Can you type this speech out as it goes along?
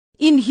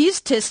In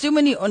his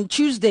testimony on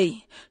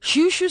Tuesday,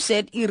 Shushsu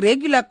said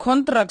irregular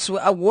contracts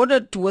were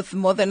awarded worth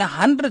more than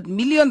 100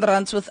 million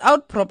rands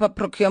without proper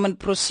procurement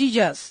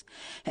procedures,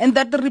 and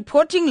that the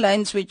reporting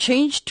lines were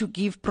changed to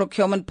give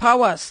procurement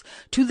powers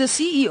to the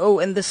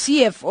CEO and the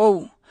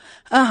CFO.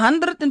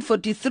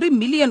 143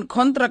 million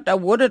contract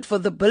awarded for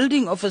the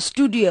building of a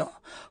studio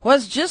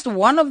was just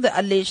one of the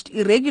alleged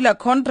irregular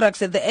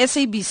contracts at the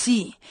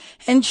SABC,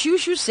 and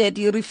Shushsu said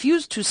he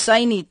refused to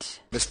sign it.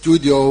 The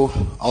studio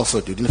also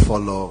didn't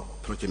follow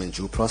procurement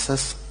due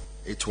process.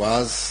 It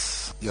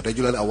was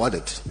irregularly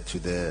awarded to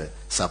the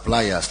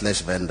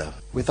supplier/vendor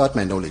without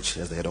my knowledge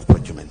as the head of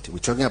procurement. We're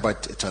talking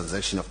about a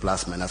transaction of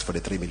plus minus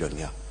 43 million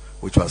here,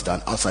 which was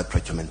done outside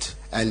procurement.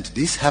 And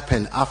this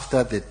happened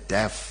after the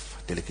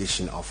DEF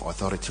delegation of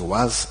authority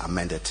was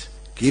amended,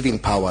 giving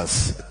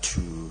powers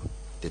to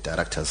the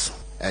directors.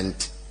 And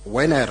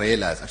when I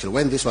realized, actually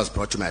when this was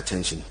brought to my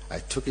attention, I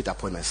took it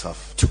upon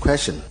myself to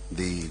question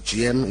the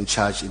GM in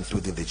charge,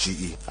 including the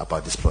GE,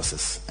 about this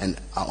process. And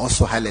I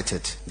also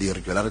highlighted the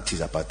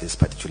irregularities about this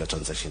particular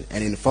transaction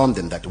and informed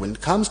them that when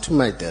it comes to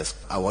my desk,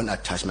 I won't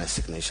attach my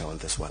signature on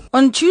this one.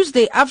 On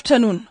Tuesday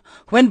afternoon,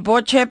 when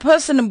board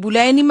chairperson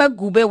Mbulaeni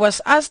Magube was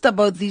asked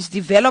about these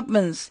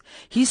developments,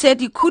 he said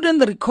he couldn't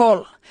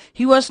recall.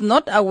 He was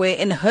not aware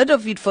and heard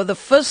of it for the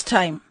first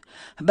time.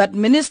 But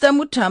Minister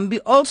Muthambi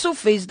also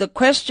faced the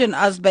question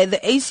asked by the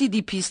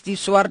ACDP Steve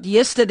Swart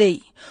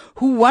yesterday,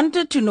 who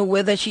wanted to know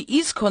whether she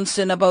is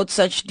concerned about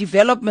such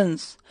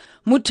developments.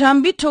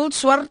 Muthambi told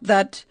Swart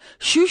that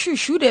Shushsu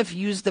should have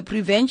used the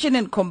Prevention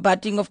and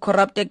Combating of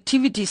Corrupt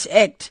Activities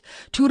Act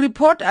to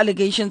report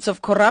allegations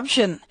of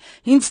corruption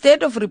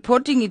instead of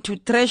reporting it to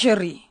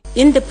Treasury.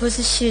 In the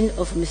position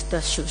of Mr.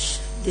 Shushsu,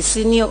 the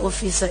senior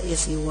officer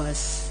as he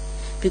was,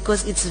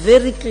 because it's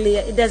very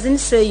clear, it doesn't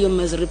say you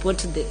must report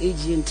to the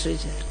AG and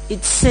Treasury.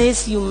 It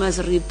says you must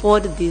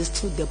report this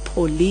to the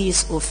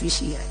police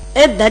official.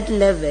 At that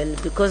level,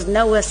 because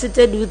now we're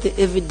seated with the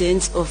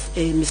evidence of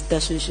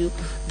Mr. Shushsu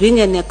being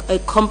an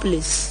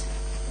accomplice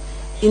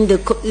in the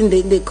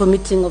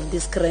committing of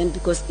this crime,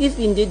 because if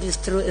indeed it's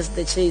true, as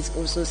the chair is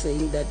also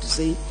saying that, to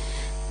say,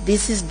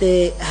 this is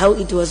how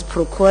it was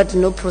procured,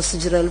 no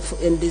procedural,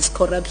 and this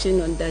corruption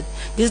on that.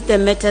 This is the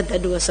matter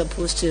that was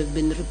supposed to have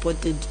been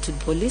reported to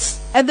police.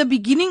 At the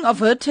beginning of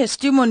her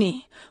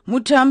testimony,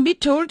 Muthambi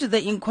told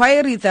the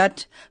inquiry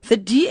that the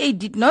DA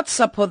did not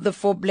support the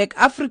 4 black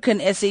African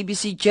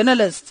SABC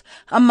journalists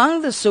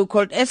among the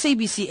so-called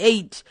SABC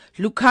 8,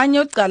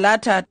 Lukhanyo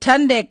Kalata,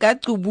 Thandeka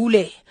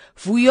Cubule,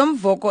 Vuyom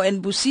Voko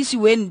and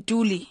Busisiwe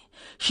Ntuli.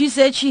 She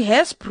said she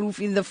has proof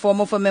in the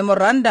form of a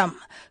memorandum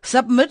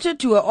submitted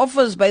to her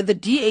office by the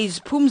DA's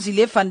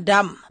Phumzile Van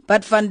Dam,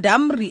 but Van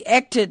Dam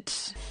reacted.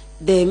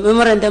 The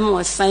memorandum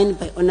was signed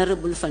by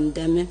Honorable Van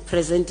Dam,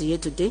 present here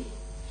today.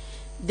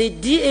 The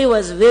DA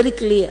was very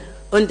clear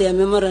on their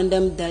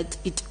memorandum that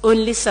it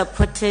only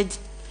supported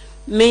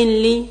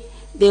mainly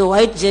the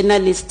white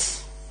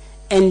journalist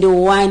and the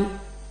one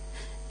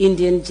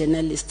Indian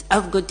journalist.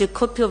 I've got a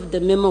copy of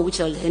the memo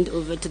which I'll hand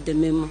over to the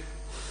memo.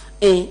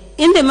 In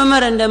the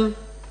memorandum,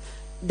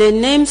 the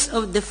names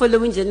of the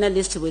following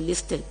journalists were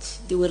listed.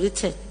 They were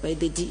written by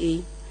the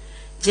DA: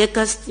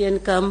 Jeka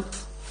Steenkamp,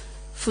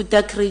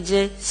 Futa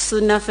Krije,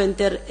 Suna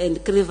Fenter, and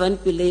Krivan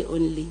Pillay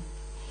only.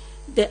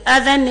 The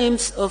other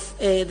names of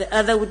the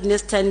other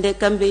witness, Tande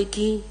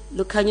Kambeki,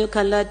 Lukhanyo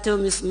Kalato,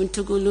 Ms.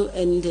 Muntugulu,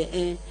 and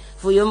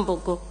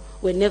Vuyomboko,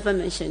 were never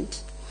mentioned.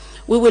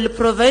 We will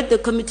provide the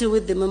committee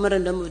with the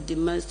memorandum of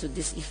demands to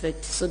this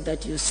effect so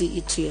that you see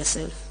it to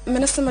yourself.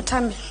 Minister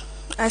Muthambi,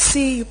 I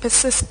see you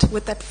persist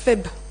with that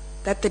fib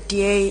that the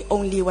DA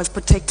only was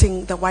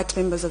protecting the white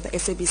members of the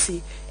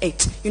SABC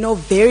 8. You know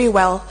very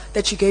well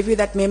that you gave you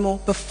that memo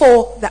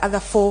before the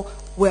other 4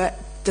 were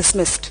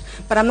dismissed.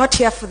 But I'm not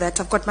here for that.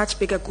 I've got much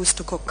bigger goose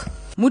to cook.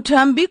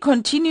 Muthambi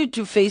continued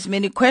to face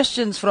many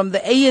questions from the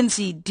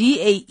ANC,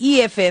 DA,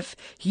 EFF,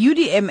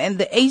 UDM and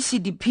the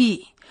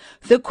ACDP.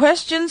 The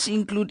questions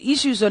include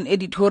issues on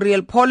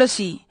editorial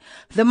policy,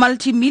 the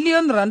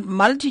multi-million rand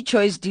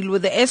multi-choice deal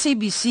with the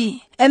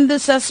SABC, and the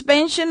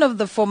suspension of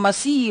the former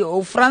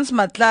CEO, Frans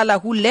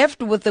Matlala, who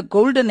left with the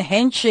golden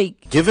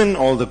handshake. Given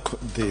all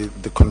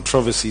the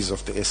controversies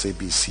of the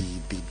SABC,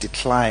 the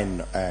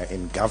decline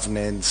in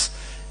governance,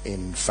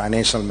 in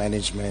financial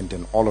management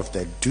and all of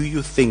that, do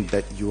you think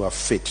that you are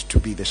fit to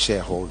be the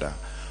shareholder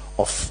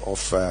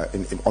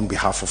on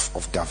behalf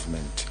of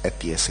government at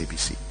the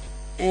SABC?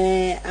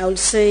 I would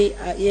say,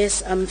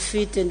 yes, I'm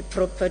fit and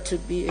proper to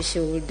be a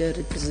shareholder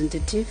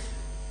representative.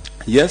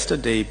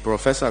 Yesterday,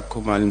 Professor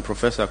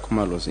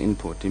Khumalo's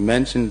input, he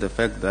mentioned the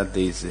fact that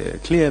there is a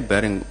clear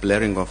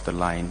blurring of the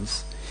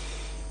lines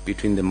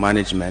between the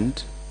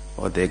management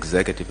or the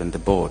executive and the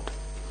board.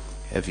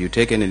 Have you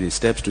taken any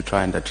steps to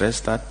try and address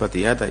that? But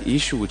the other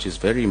issue, which is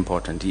very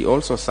important, he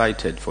also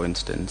cited, for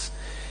instance,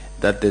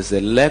 that there's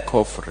a lack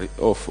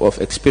of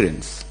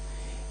experience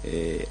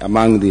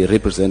among the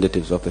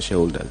representatives of the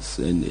shareholders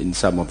in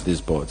some of these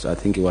boards. I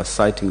think he was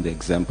citing the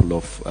example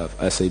of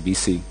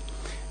SABC.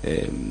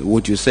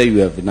 Would you say you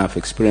have enough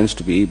experience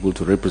to be able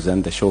to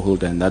represent the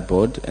shareholder in that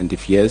board? And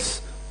if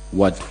yes,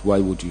 Why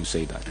would you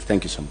say that?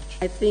 Thank you so much.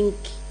 I think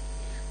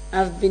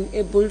I've been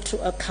able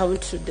to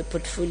account to the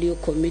portfolio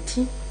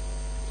committee.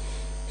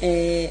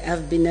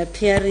 I've been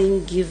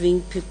appearing,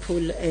 giving people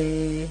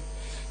the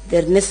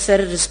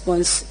necessary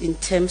response in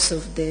terms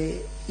of the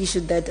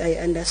issue that I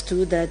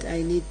understood that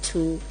I need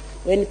to,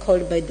 when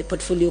called by the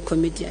portfolio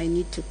committee, I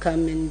need to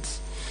come and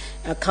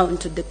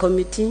account to the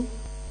committee.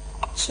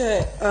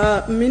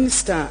 Chair,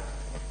 Minister,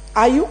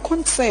 are you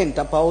concerned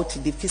about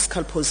the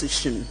fiscal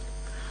position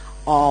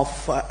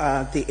of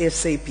the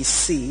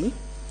SABC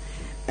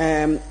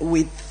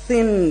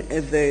within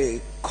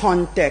the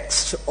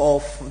context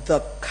of the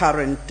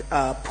current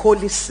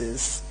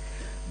policies,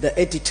 the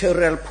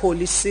editorial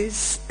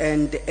policies,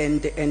 and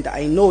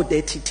I know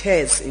that it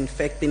has in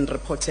fact been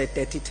reported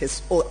that it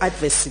has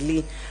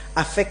adversely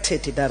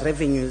affected the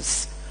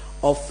revenues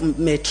of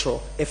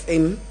Metro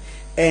FM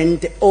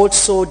and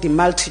also the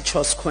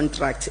multi-choice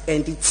contract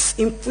and its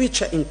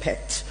future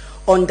impact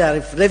on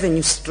the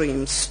revenue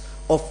streams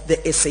of the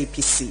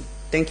SABC.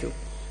 Thank you.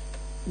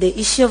 The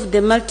issue of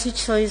the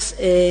multi-choice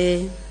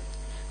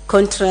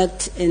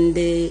contract and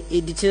the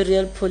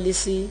editorial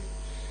policy,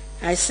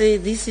 I say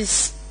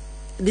these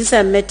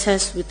are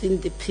matters within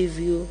the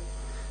purview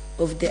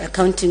of the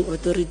accounting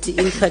authority,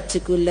 in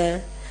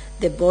particular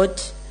the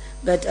board,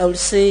 but I will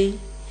say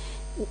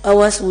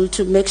ours will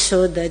to make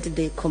sure that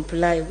they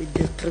comply with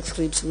the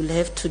prescripts. We'll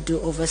have to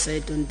do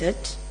oversight on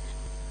that.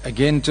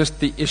 Again, just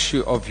the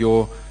issue of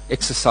your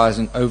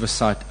exercising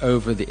oversight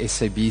over the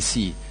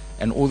SABC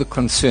and all the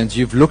concerns.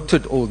 You've looked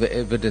at all the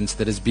evidence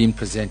that has been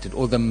presented,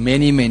 all the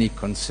many, many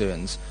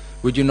concerns.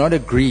 Would you not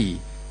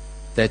agree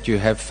that you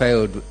have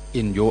failed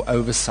in your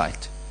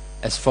oversight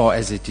as far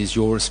as it is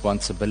your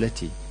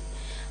responsibility?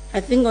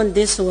 I think on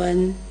this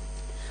one,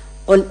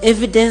 on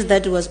evidence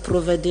that was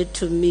provided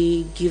to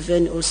me,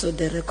 given also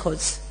the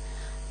records,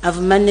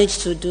 I've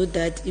managed to do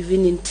that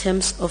even in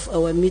terms of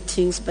our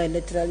meetings,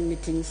 bilateral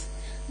meetings.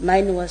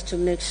 Mine was to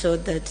make sure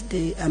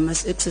that I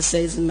must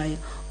exercise my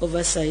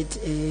oversight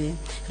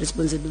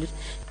responsibility.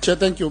 Chair,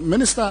 thank you.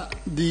 Minister,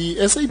 the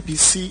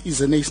SABC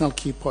is a national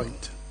key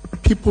point.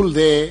 People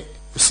there,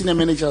 senior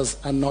managers,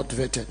 are not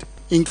vetted,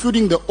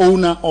 including the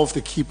owner of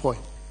the key point.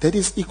 That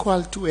is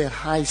equal to a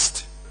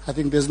heist. I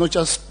think there's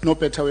no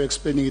better way of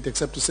explaining it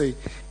except to say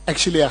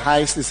actually a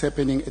heist is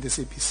happening at the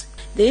SABC.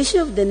 The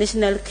issue of the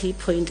national key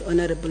point,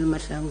 Honorable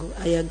Matlango,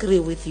 I agree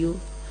with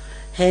you.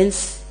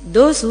 Hence,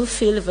 those who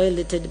feel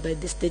violated by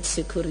the State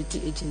Security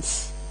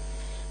Agency,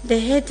 they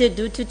had a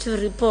duty to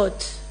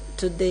report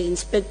to the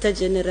Inspector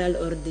General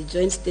or the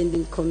Joint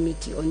Standing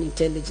Committee on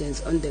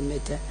Intelligence on the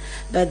matter.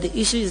 But the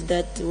issue is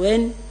that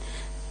when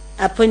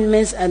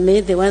appointments are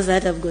made, the ones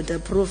that have got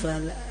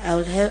approval,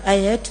 I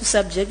had to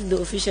subject the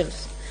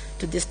officials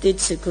to the state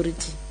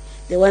security,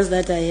 the ones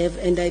that I have,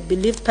 and I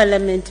believe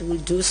Parliament will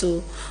do so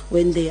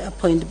when they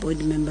appoint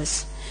board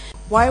members.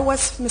 Why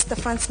was Mr.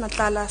 Franz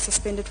Matlala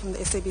suspended from the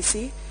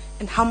SABC,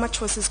 and how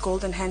much was his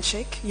golden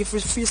handshake? You've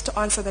refused to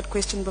answer that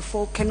question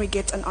before. Can we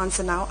get an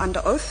answer now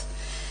under oath?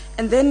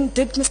 And then,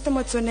 did Mr.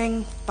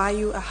 Motsoeneng buy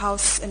you a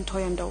house in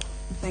Thohoyandou?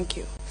 Thank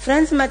you.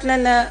 Franz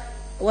Matlala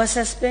was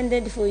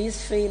suspended for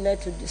his failure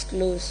to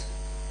disclose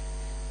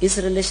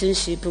his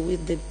relationship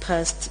with the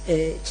past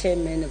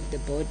chairman of the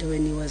board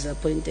when he was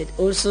appointed.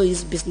 Also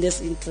his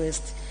business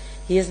interest.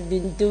 He has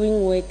been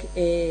doing work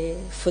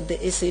for the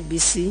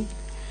SABC,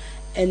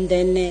 and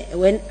then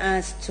when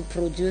asked to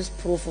produce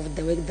proof of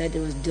the work that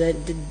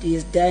he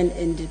has done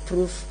and the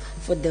proof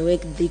for the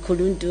work, they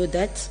couldn't do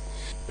that.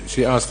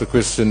 She asked the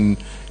question,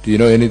 do you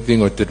know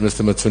anything, or did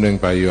Mr. Motsoeneng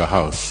buy you a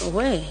house?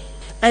 Why?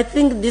 I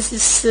think this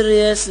is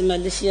serious,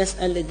 malicious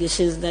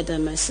allegations that I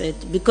must say,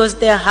 because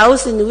the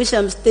house in which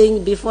I'm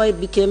staying, before I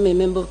became a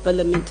member of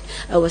Parliament,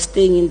 I was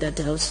staying in that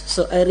house.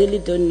 So I really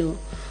don't know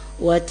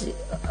what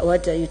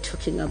are you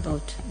talking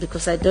about,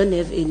 because I don't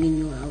have any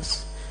new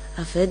house.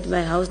 I've had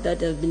my house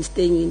that I've been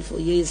staying in for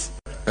years.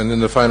 And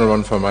then the final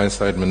one from my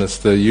side,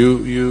 Minister,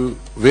 you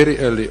very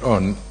early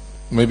on,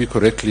 maybe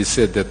correctly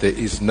said that there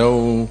is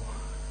no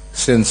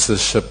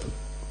censorship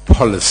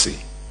policy.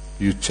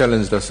 You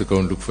challenged us to go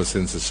and look for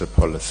censorship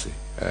policy,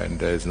 and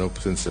there is no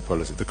censorship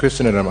policy. The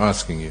question that I'm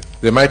asking you,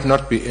 there might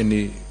not be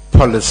any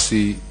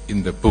policy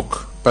in the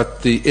book,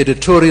 but the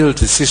editorial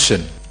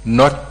decision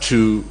not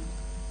to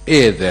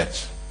air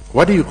that,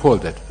 what do you call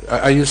that?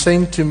 Are you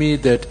saying to me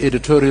that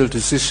editorial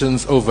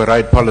decisions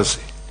override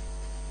policy?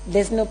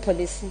 There's no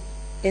policy,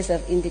 as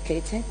I've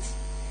indicated.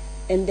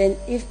 And then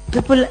if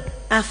people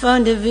are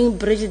found having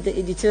breached the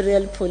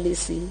editorial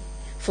policy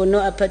for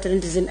no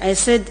apparent reason, I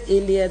said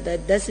earlier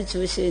that that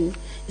situation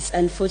is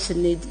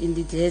unfortunate and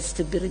it has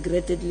to be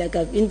regretted. Like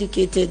I've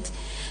indicated,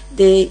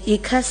 the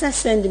ICASA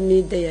sent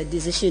me their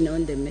decision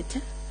on the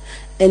matter,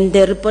 and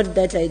the report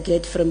that I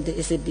get from the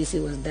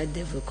SABC was that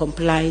they've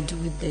complied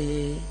with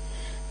the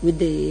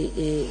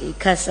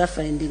ICASA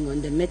finding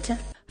on the matter.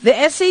 The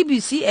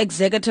SABC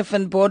executive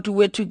and board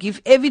were to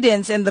give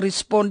evidence and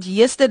respond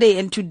yesterday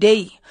and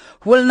today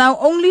will now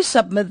only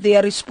submit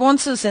their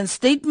responses and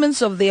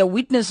statements of their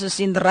witnesses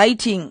in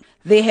writing.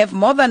 They have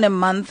more than a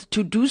month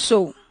to do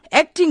so.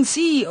 Acting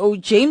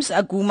CEO James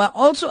Aguma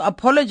also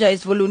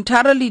apologized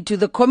voluntarily to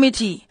the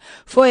committee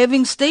for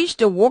having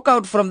staged a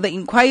walkout from the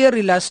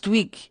inquiry last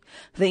week.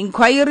 The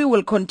inquiry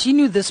will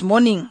continue this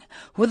morning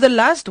with the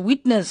last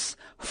witness,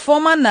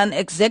 former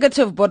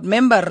non-executive board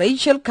member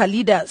Rachel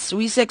Kalidas, who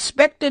is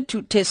expected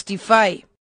to testify.